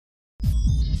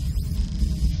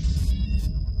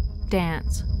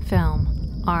dance, film,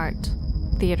 art,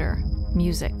 theater,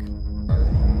 music.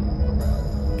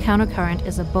 CounterCurrent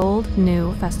is a bold,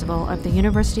 new festival of the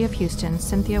University of Houston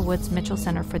Cynthia Woods Mitchell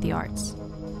Center for the Arts.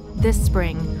 This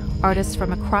spring, artists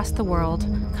from across the world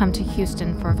come to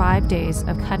Houston for 5 days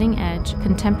of cutting-edge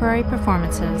contemporary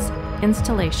performances,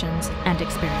 installations, and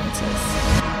experiences.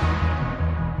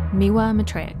 Miwa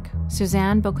Matraic,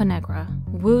 Suzanne Bocanegra,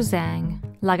 Wu Zhang,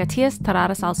 Lagatias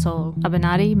Taradas al Sol,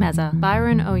 Abanadi Meza,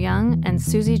 Byron Oyoung and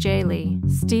Susie J. Lee,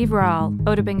 Steve Rawl,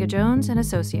 Odabenga Jones and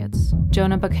Associates,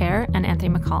 Jonah Bakare and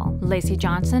Anthony McCall, Lacey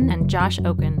Johnson and Josh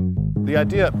Oken. The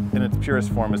idea in its purest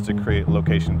form is to create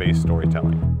location-based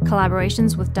storytelling.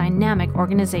 Collaborations with dynamic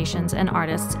organizations and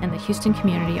artists in the Houston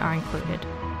community are included,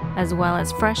 as well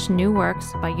as fresh new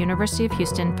works by University of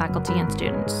Houston faculty and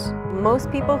students.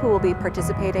 Most people who will be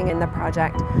participating in the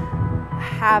project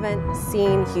haven't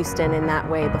seen Houston in that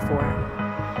way before.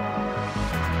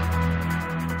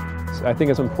 I think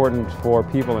it's important for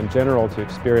people in general to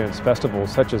experience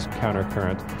festivals such as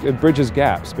CounterCurrent. It bridges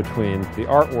gaps between the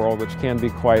art world, which can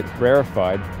be quite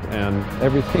rarefied, and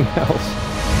everything else.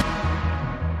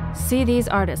 See these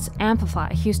artists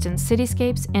amplify Houston's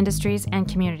cityscapes, industries, and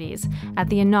communities at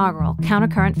the inaugural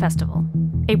CounterCurrent Festival,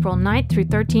 April 9th through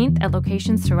 13th at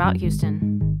locations throughout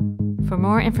Houston. For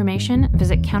more information,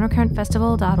 visit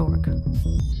countercurrentfestival.org.